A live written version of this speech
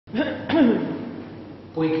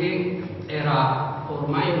Poiché era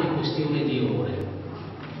ormai una questione di ore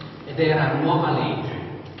ed era nuova legge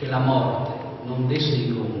che la morte non desse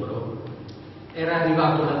ingombro, era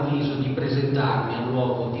arrivato l'avviso di presentarmi al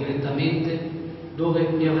luogo direttamente dove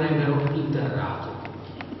mi avrebbero interrato.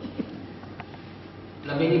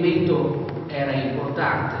 L'avvenimento era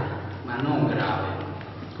importante, ma non grave,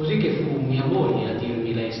 così che fu mia moglie a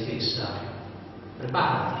dirmi lei stessa: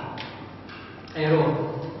 prepàrati. Ero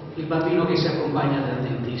il bambino che si accompagna dal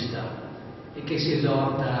dentista e che si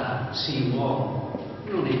esorta: sì, uomo,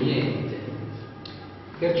 non è niente.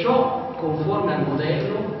 Perciò, conforme al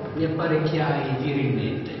modello, mi apparecchiai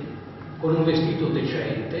direttamente, con un vestito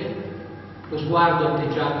decente, lo sguardo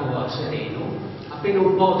atteggiato a sereno, appena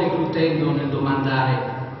un po' deglutendo nel domandare: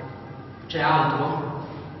 c'è altro?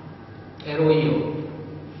 Ero io,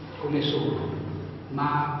 come sono,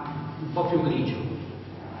 ma un po' più grigio,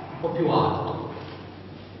 un po' più alto.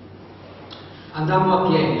 Andammo a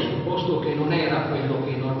piedi, sul posto che non era quello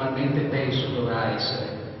che normalmente penso dovrà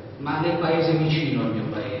essere, ma nel paese vicino al mio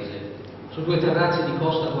paese, su due terrazze di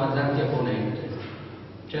costa guardanti a ponente.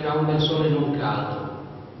 C'era un bel sole non caldo,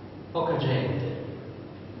 poca gente,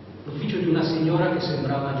 l'ufficio di una signora che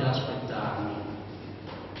sembrava già aspettarmi.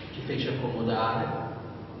 Ci fece accomodare,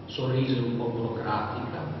 sorrise un po'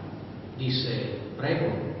 burocratica, disse: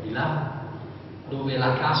 prego, di là, dove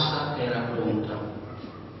la cassa era pronta,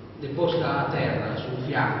 deposta a terra sul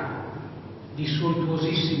fianco, di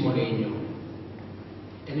sontuosissimo legno,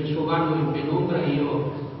 e nel suo vano in penombra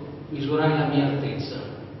io misurai la mia altezza.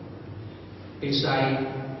 Pensai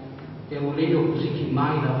che un legno così chi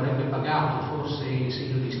mai l'avrebbe pagato, forse in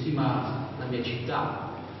segno di stima la mia città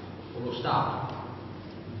o lo Stato.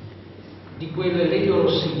 Di quel legno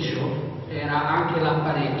rossiccio era anche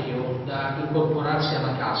l'apparecchio da incorporarsi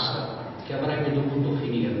alla cassa che avrebbe dovuto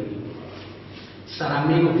finirmi. Sarà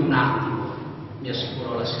meno di un attimo, mi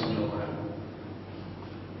assicurò la signora.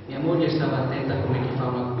 Mia moglie stava attenta come chi fa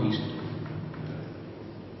un acquisto.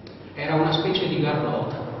 Era una specie di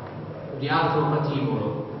garrota o di altro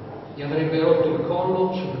patibolo, gli avrebbe rotto il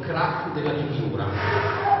collo sul crack della chiusura.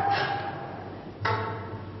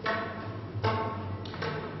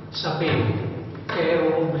 Sapevo che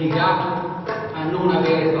ero obbligato a non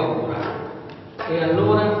avere paura e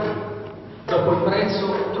allora, dopo il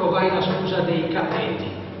prezzo, trovai la scusa dei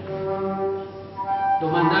capelli,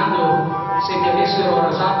 domandando se mi avessero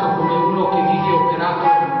rasato come uno che vive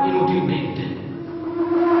operato inutilmente.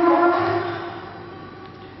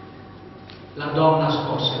 La donna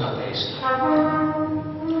scosse la testa.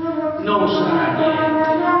 Non sarà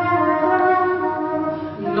niente,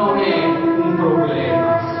 non è un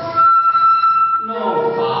problema,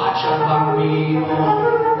 non faccia il bambino.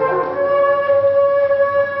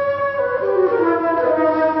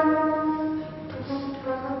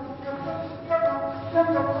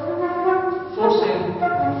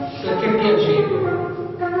 Perché piacevo,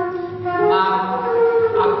 ma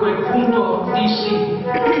a quel punto dissi: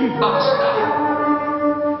 basta,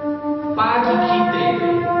 paghi chi deve,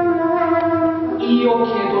 io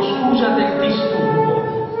chiedo scusa del disturbo.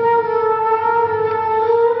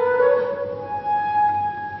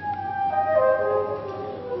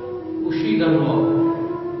 Uscii dal luogo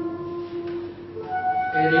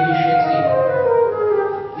e ridiscesi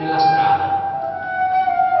nella strada.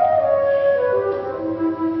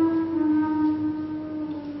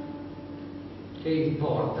 Che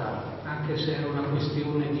importa, anche se era una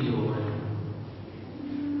questione di ore.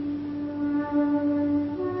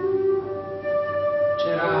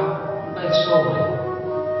 C'era un bel sole.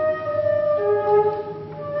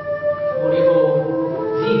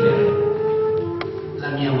 Volevo vivere la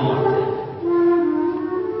mia morte.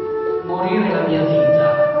 Morire la mia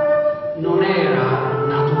vita non era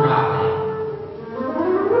naturale.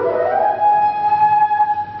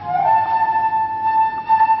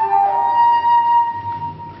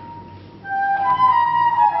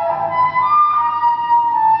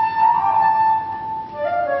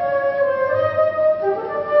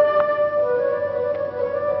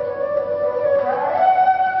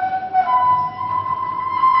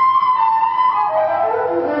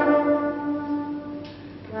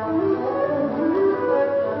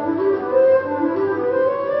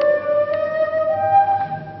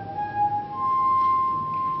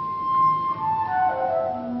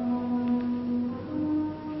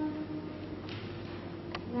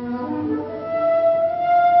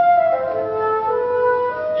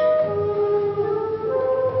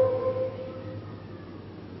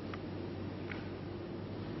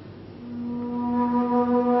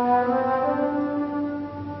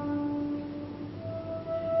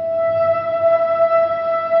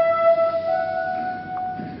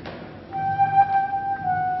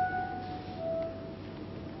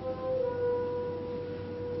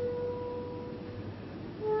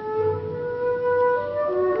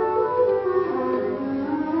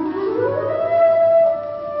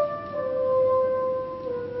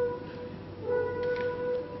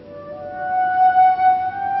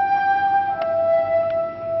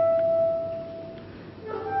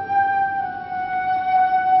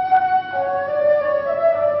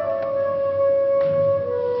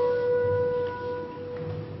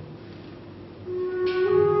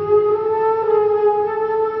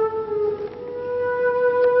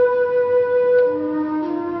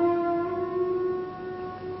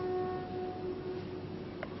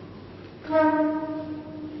 Alleluia.